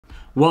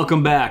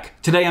Welcome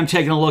back. Today I'm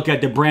taking a look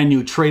at the brand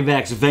new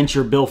Trayvax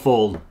Venture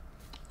Billfold.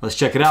 Let's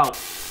check it out.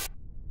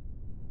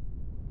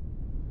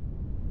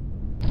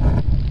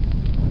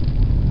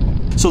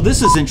 So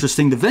this is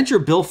interesting. The Venture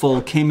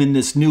Billfold came in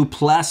this new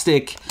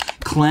plastic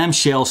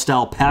clamshell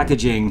style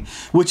packaging,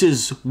 which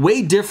is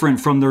way different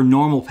from their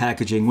normal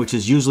packaging, which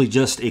is usually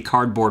just a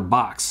cardboard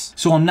box.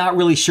 So I'm not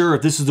really sure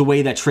if this is the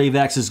way that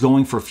Trayvax is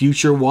going for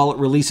future wallet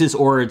releases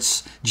or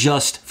it's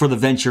just for the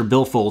Venture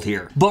Billfold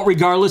here. But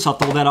regardless, I'll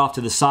throw that off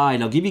to the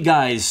side. I'll give you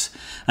guys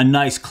a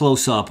nice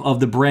close-up of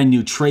the brand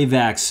new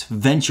Trayvax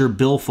Venture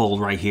Billfold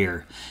right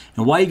here.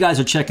 And while you guys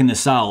are checking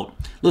this out,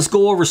 let's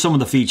go over some of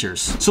the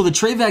features. So the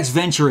Trayvax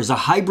Venture is a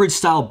hybrid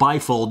style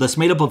bifold that's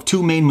made up of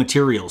two main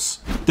materials.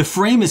 The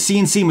frame is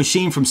CNC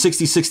machined from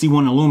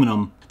 6061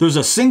 aluminum. There's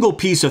a single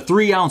piece of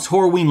 3-ounce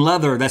Horween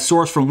leather that's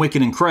sourced from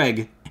Wickett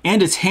Craig,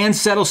 and it's hand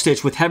saddle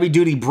stitched with heavy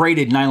duty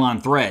braided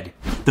nylon thread.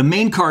 The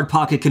main card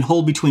pocket can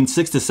hold between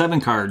 6 to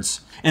 7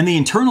 cards, and the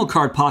internal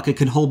card pocket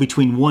can hold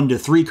between 1 to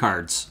 3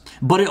 cards.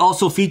 But it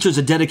also features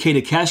a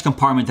dedicated cash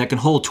compartment that can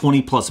hold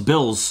 20 plus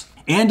bills,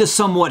 and a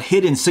somewhat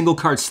hidden single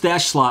card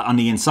stash slot on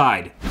the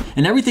inside.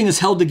 And everything is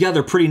held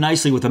together pretty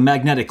nicely with a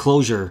magnetic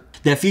closure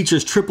that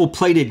features triple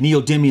plated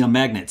neodymium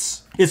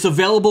magnets. It's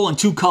available in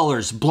 2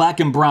 colors, black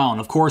and brown.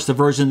 Of course, the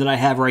version that I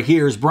have right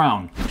here is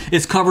brown.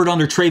 It's covered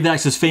under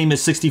Trayvax's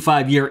famous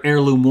 65-year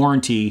heirloom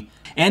warranty,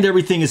 and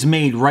everything is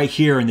made right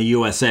here in the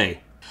USA.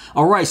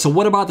 Alright, so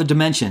what about the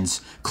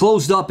dimensions?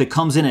 Closed up, it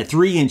comes in at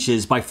 3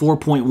 inches by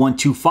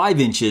 4.125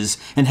 inches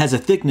and has a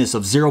thickness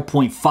of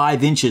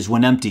 0.5 inches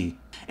when empty.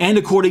 And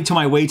according to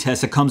my weight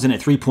test, it comes in at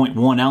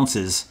 3.1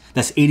 ounces.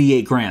 That's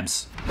 88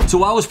 grams.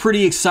 So I was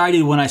pretty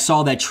excited when I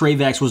saw that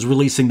Trayvax was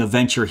releasing the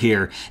Venture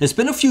here. It's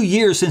been a few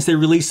years since they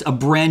released a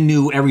brand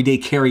new everyday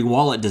carry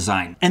wallet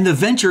design. And the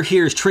Venture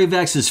here is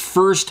Trayvax's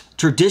first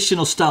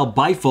traditional style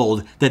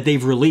bifold that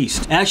they've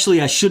released. Actually,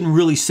 I shouldn't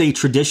really say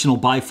traditional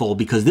bifold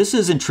because this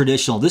isn't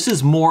traditional. This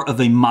is more of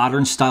a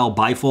modern style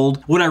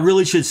bifold. What I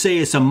really should say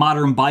is a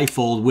modern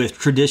bifold with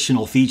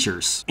traditional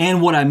features.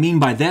 And what I mean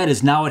by that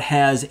is now it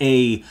has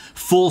a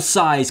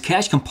full-size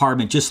cash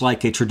compartment just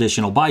like a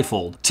traditional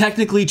bifold.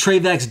 Technically,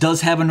 Trayvax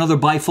does have another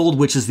bifold,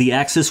 which is the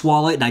Axis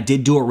wallet, and I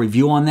did do a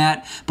review on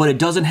that, but it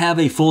doesn't have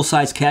a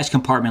full-size cash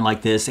compartment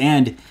like this,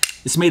 and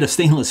it's made of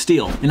stainless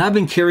steel. And I've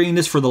been carrying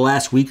this for the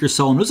last week or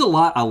so, and there's a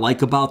lot I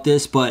like about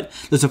this, but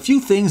there's a few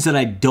things that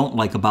I don't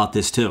like about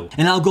this too.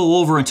 And I'll go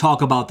over and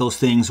talk about those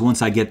things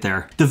once I get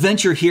there. The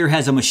Venture here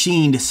has a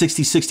machined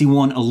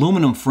 6061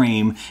 aluminum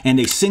frame and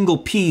a single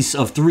piece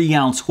of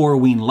 3-ounce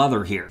Horween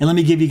leather here. And let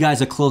me give you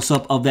guys a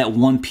close-up of that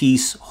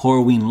one-piece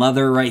Horween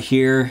leather right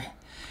here.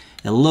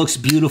 It looks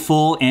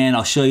beautiful, and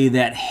I'll show you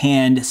that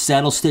hand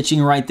saddle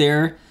stitching right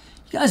there.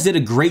 You guys did a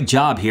great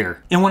job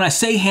here. And when I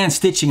say hand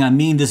stitching, I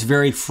mean this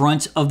very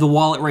front of the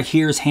wallet right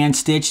here is hand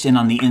stitched, and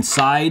on the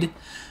inside,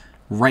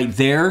 right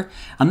there.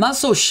 I'm not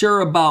so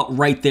sure about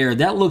right there.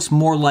 That looks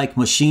more like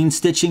machine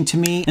stitching to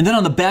me. And then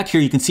on the back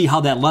here, you can see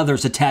how that leather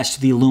is attached to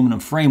the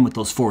aluminum frame with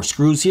those 4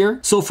 screws here.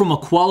 So from a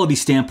quality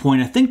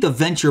standpoint, I think the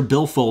Venture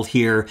Billfold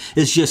here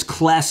is just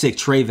classic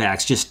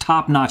Trayvax, just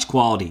top-notch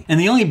quality. And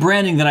the only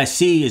branding that I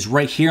see is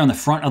right here on the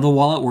front of the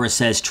wallet where it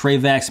says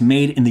Trayvax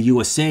made in the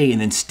USA and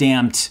then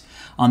stamped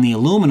on the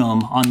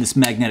aluminum on this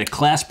magnetic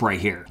clasp right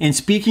here. And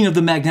speaking of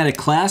the magnetic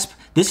clasp,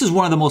 this is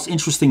one of the most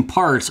interesting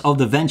parts of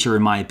the Venture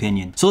in my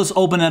opinion. So let's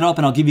open that up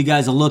and I'll give you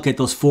guys a look at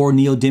those 4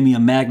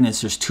 neodymium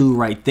magnets. There's 2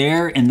 right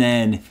there and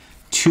then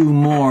 2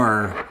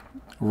 more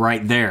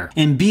right there.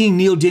 And being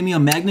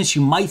neodymium magnets,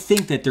 you might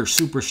think that they're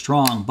super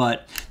strong,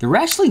 but they're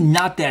actually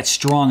not that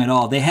strong at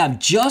all. They have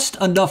just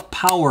enough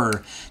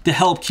power to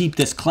help keep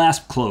this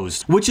clasp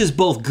closed, which is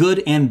both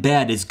good and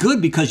bad. It's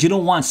good because you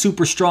don't want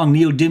super strong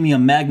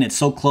neodymium magnets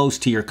so close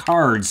to your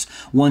cards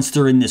once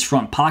they're in this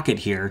front pocket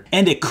here.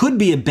 And it could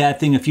be a bad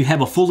thing if you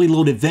have a fully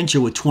loaded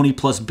Venture with 20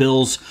 plus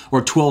bills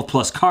or 12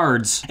 plus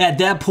cards. At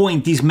that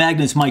point, these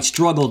magnets might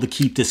struggle to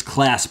keep this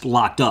clasp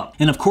locked up.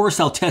 And of course,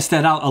 I'll test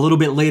that out a little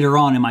bit later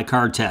on in my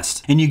card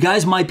test. And you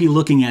guys might be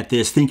looking at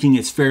this thinking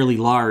it's fairly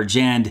large,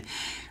 and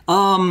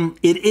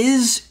it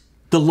is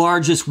the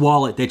largest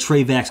wallet that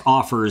Trayvax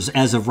offers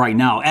as of right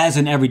now as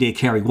an everyday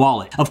carry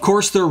wallet. Of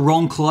course, their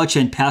Roam Clutch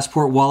and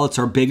Passport wallets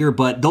are bigger,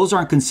 but those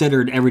aren't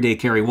considered everyday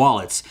carry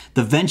wallets.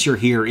 The Venture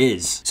here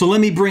is. So let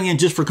me bring in,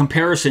 just for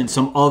comparison,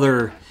 some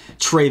other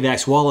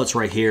Trayvax wallets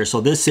right here.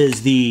 So this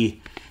is the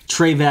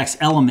Trayvax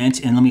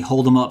Element, and let me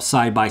hold them up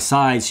side by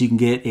side so you can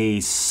get a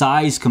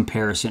size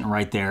comparison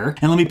right there.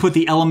 And let me put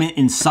the Element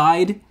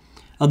inside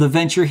of the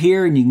Venture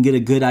here, and you can get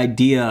a good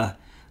idea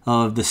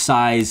of the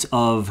size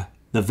of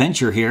the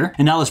Venture here.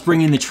 And now let's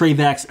bring in the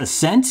Trayvax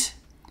Ascent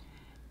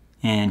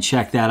and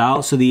check that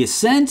out. So the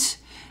Ascent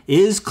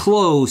is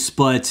close,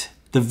 but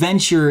the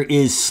Venture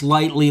is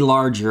slightly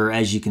larger,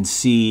 as you can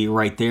see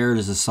right there.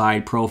 There's a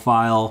side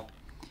profile.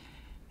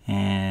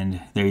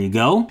 And there you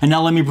go. And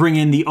now let me bring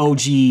in the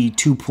OG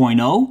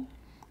 2.0.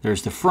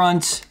 There's the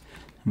front.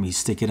 Let me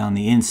stick it on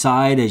the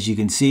inside. As you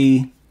can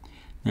see,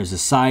 there's a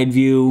side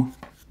view.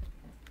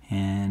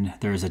 And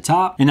there's a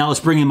top. And now let's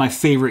bring in my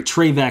favorite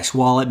Trayvax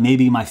wallet,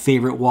 maybe my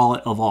favorite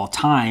wallet of all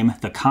time,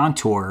 the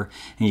Contour.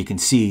 And you can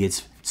see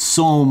it's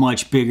so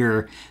much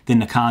bigger than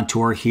the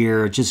Contour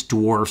here. It just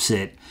dwarfs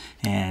it.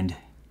 And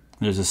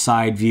there's a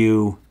side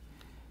view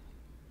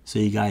so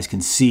you guys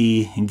can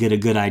see and get a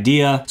good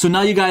idea. So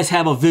now you guys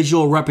have a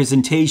visual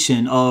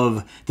representation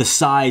of the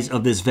size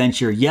of this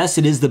Venture. Yes,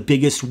 it is the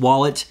biggest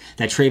wallet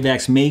that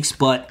Trayvax makes,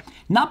 but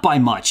not by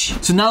much.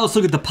 So now let's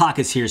look at the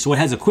pockets here. So it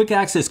has a quick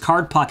access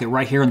card pocket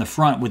right here in the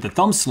front with the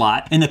thumb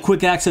slot, and the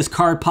quick access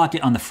card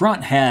pocket on the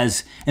front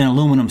has an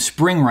aluminum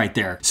spring right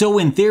there. So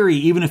in theory,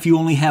 even if you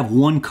only have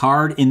one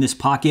card in this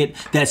pocket,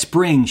 that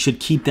spring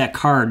should keep that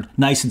card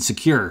nice and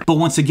secure. But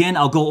once again,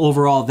 I'll go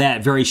over all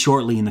that very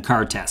shortly in the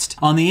card test.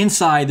 On the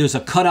inside, there's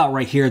a cutout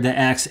right here that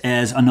acts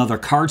as another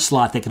card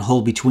slot that can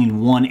hold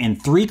between 1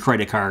 and 3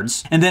 credit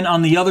cards. And then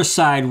on the other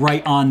side,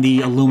 right on the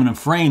aluminum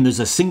frame,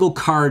 there's a single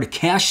card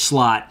cash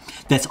slot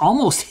that's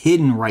almost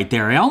hidden right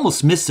there. I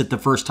almost missed it the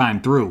first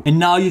time through. And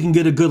now you can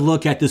get a good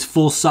look at this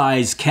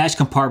full-size cash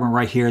compartment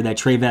right here that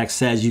Trayvax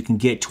says you can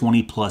get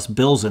 20 plus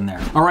bills in there.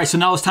 All right, so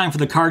now it's time for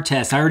the card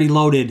test. I already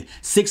loaded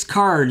 6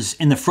 cards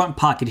in the front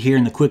pocket here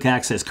in the quick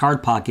access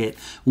card pocket,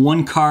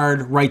 1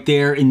 card right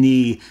there in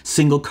the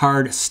single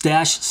card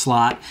stash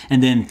slot,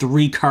 and then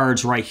 3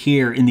 cards right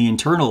here in the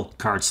internal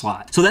card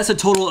slot. So that's a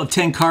total of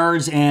 10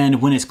 cards,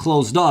 and when it's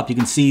closed up, you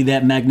can see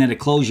that magnetic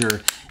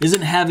closure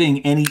isn't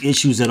having any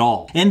issues at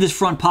all. And this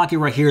front pocket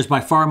right here is by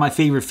far my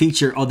favorite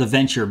feature of the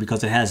Venture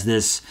because it has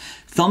this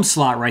thumb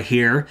slot right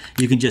here.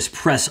 You can just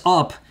press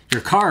up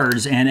your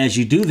cards, and as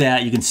you do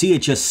that, you can see it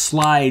just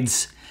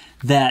slides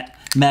that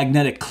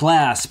magnetic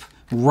clasp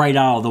right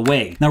out of the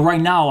way. Now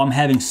right now I'm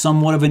having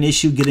somewhat of an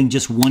issue getting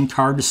just 1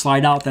 card to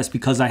slide out. That's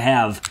because I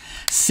have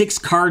 6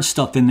 cards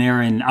stuffed in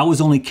there, and I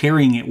was only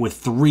carrying it with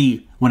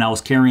 3 when I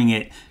was carrying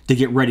it to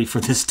get ready for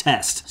this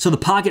test. So the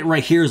pocket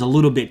right here is a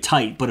little bit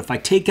tight, but if I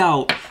take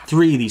out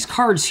 3 of these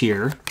cards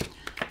here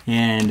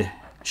and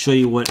show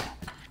you what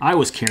I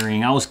was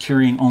carrying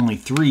only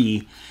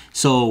 3.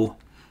 So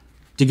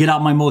to get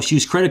out my most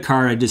used credit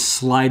card, I just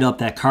slide up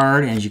that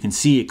card, and as you can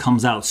see, it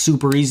comes out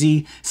super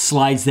easy,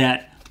 slides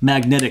that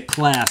magnetic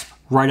clasp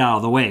right out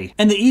of the way.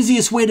 And the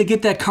easiest way to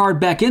get that card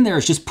back in there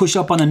is just push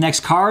up on the next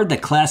card,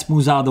 that clasp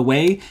moves out of the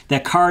way,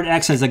 that card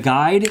acts as a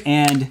guide,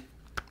 and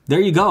there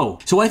you go.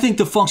 So I think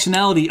the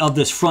functionality of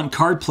this front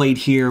card plate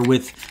here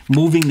with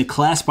moving the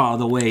clasp out of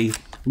the way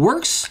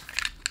works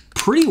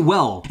pretty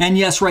well. And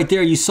yes, right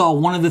there you saw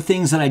one of the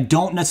things that I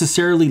don't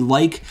necessarily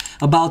like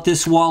about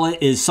this wallet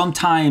is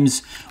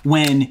sometimes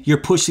when you're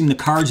pushing the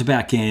cards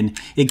back in,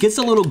 it gets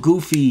a little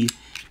goofy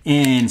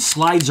and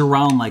slides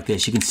around like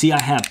this. You can see I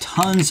have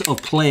tons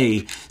of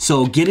play.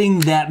 So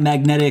getting that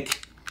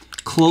magnetic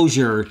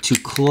closure to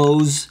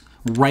close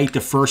right the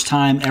first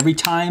time, every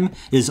time,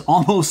 is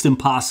almost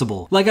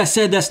impossible. Like I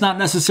said, that's not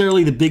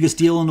necessarily the biggest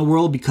deal in the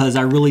world because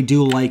I really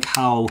do like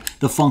how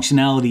the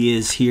functionality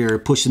is here,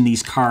 pushing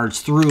these cards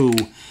through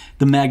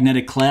the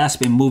magnetic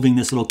clasp and moving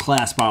this little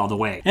clasp out of the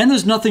way. And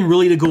there's nothing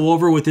really to go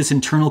over with this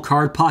internal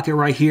card pocket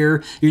right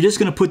here. You're just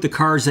gonna put the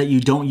cards that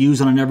you don't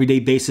use on an everyday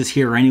basis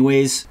here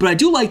anyways. But I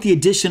do like the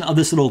addition of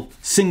this little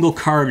single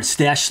card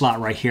stash slot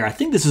right here. I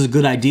think this is a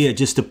good idea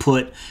just to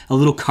put a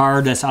little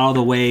card that's out of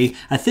the way.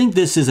 I think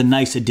this is a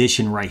nice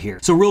addition right here.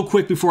 So real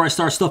quick before I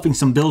start stuffing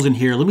some bills in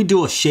here, let me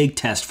do a shake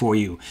test for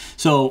you.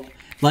 So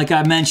like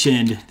I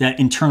mentioned, that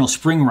internal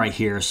spring right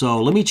here.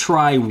 So let me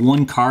try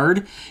 1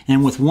 card,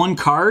 and with 1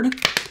 card,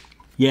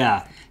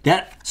 yeah,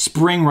 that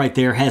spring right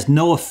there has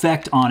no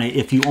effect on it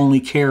if you only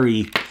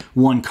carry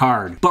 1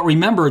 card. But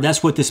remember,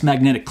 that's what this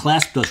magnetic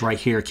clasp does right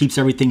here. It keeps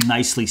everything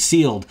nicely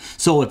sealed.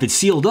 So if it's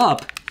sealed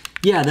up,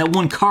 yeah, that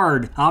 1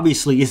 card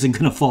obviously isn't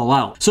gonna fall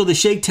out. So the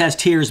shake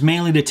test here is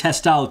mainly to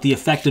test out the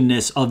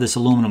effectiveness of this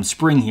aluminum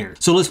spring here.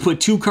 So let's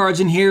put 2 cards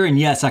in here, and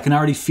yes, I can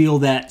already feel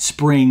that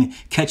spring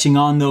catching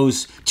on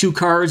those 2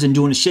 cards and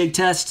doing a shake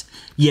test.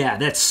 Yeah,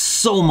 that's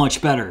so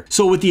much better.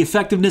 So with the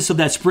effectiveness of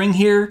that spring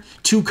here,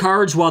 2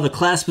 cards while the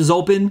clasp is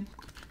open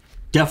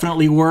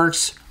definitely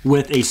works.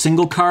 With a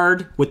single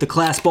card with the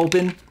clasp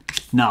open,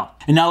 no.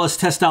 And now let's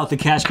test out the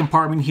cash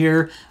compartment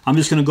here. I'm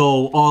just gonna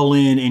go all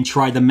in and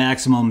try the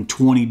maximum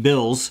 20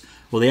 bills.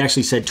 Well, they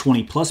actually said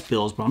 20 plus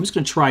bills, but I'm just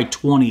gonna try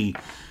 20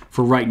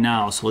 for right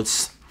now. So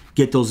let's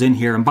get those in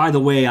here. And by the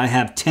way, I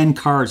have 10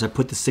 cards. I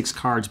put the 6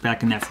 cards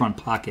back in that front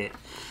pocket.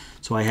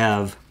 So I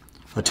have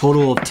a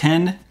total of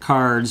 10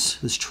 cards.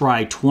 Let's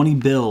try 20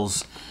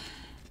 bills.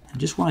 I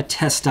just want to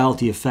test out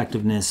the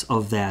effectiveness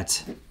of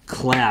that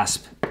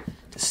clasp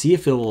to see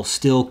if it will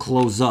still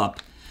close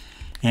up.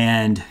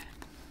 And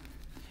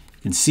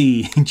you can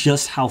see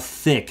just how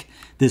thick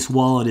this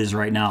wallet is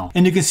right now.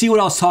 And you can see what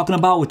I was talking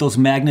about with those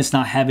magnets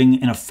not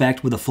having an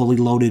effect with a fully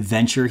loaded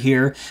Venture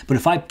here. But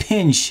if I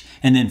pinch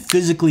and then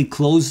physically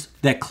close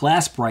that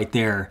clasp right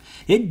there,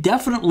 it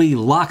definitely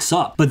locks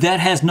up. But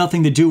that has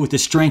nothing to do with the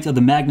strength of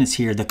the magnets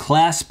here. The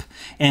clasp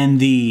and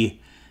the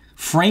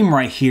frame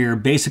right here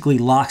basically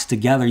locks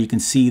together. You can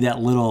see that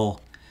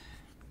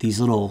these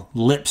little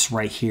lips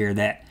right here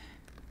that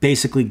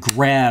basically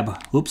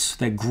grab, oops,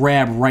 that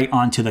grab right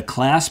onto the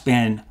clasp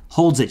and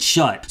holds it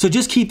shut. So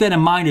just keep that in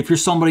mind if you're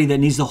somebody that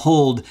needs to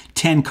hold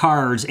 10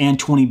 cards and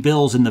 20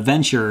 bills in the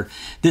Venture.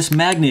 This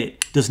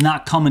magnet does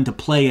not come into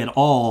play at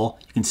all.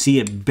 You can see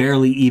it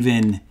barely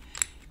even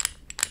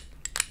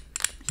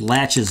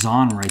latches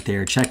on right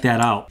there. Check that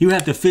out. You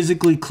have to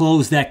physically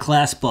close that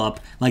clasp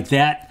up like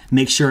that,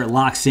 make sure it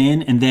locks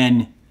in, and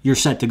then you're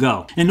set to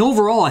go. And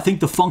overall, I think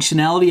the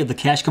functionality of the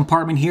cash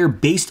compartment here,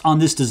 based on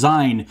this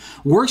design,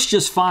 works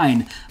just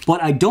fine,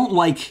 but I don't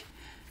like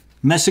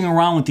messing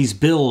around with these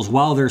bills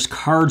while there's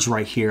cards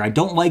right here. I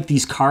don't like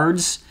these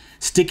cards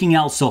sticking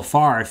out so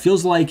far. It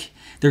feels like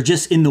they're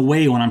just in the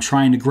way when I'm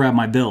trying to grab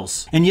my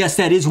bills. And yes,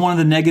 that is one of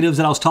the negatives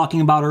that I was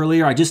talking about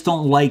earlier. I just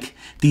don't like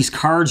these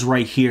cards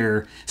right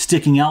here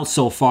sticking out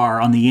so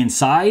far on the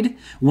inside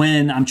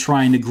when I'm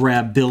trying to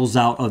grab bills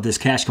out of this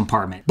cash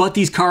compartment. But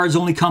these cards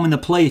only come into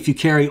play if you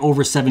carry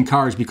over 7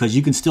 cards, because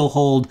you can still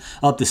hold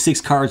up to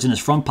 6 cards in this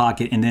front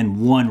pocket and then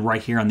 1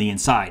 right here on the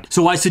inside.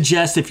 So I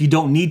suggest if you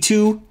don't need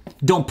to,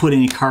 don't put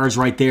any cards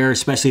right there,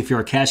 especially if you're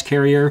a cash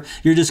carrier.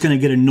 You're just gonna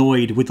get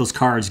annoyed with those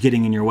cards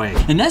getting in your way.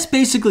 And that's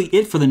basically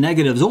it for the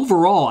negatives.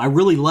 Overall, I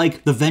really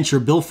like the Venture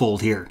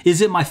Billfold here. Is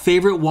it my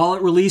favorite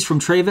wallet release from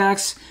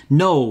Trayvax?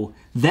 No.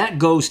 That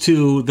goes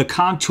to the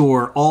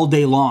Contour all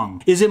day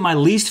long. Is it my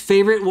least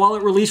favorite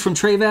wallet release from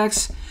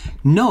Trayvax?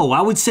 No,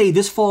 I would say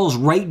this falls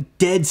right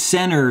dead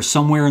center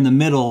somewhere in the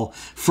middle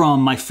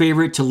from my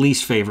favorite to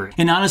least favorite.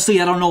 And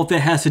honestly, I don't know if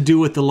that has to do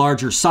with the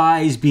larger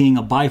size being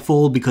a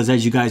bifold, because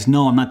as you guys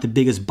know, I'm not the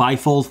biggest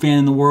bifold fan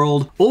in the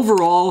world.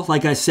 Overall,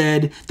 like I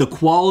said, the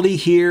quality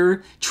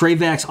here,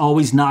 Trayvax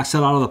always knocks it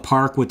out of the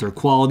park with their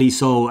quality,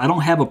 so I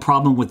don't have a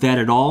problem with that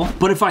at all.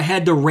 But if I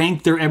had to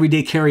rank their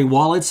everyday carry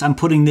wallets, I'm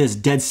putting this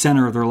dead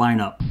center of their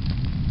lineup.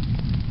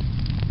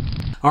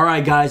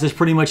 Alright guys, that's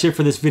pretty much it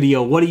for this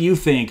video. What do you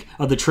think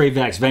of the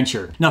Trayvax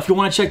Venture? Now if you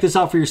want to check this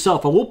out for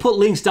yourself, I will put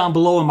links down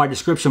below in my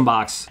description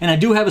box. And I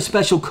do have a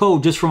special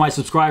code just for my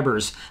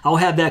subscribers. I'll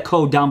have that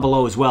code down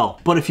below as well.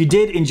 But if you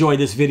did enjoy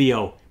this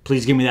video,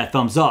 please give me that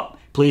thumbs up.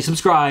 Please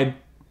subscribe.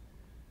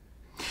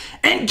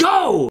 And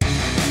go!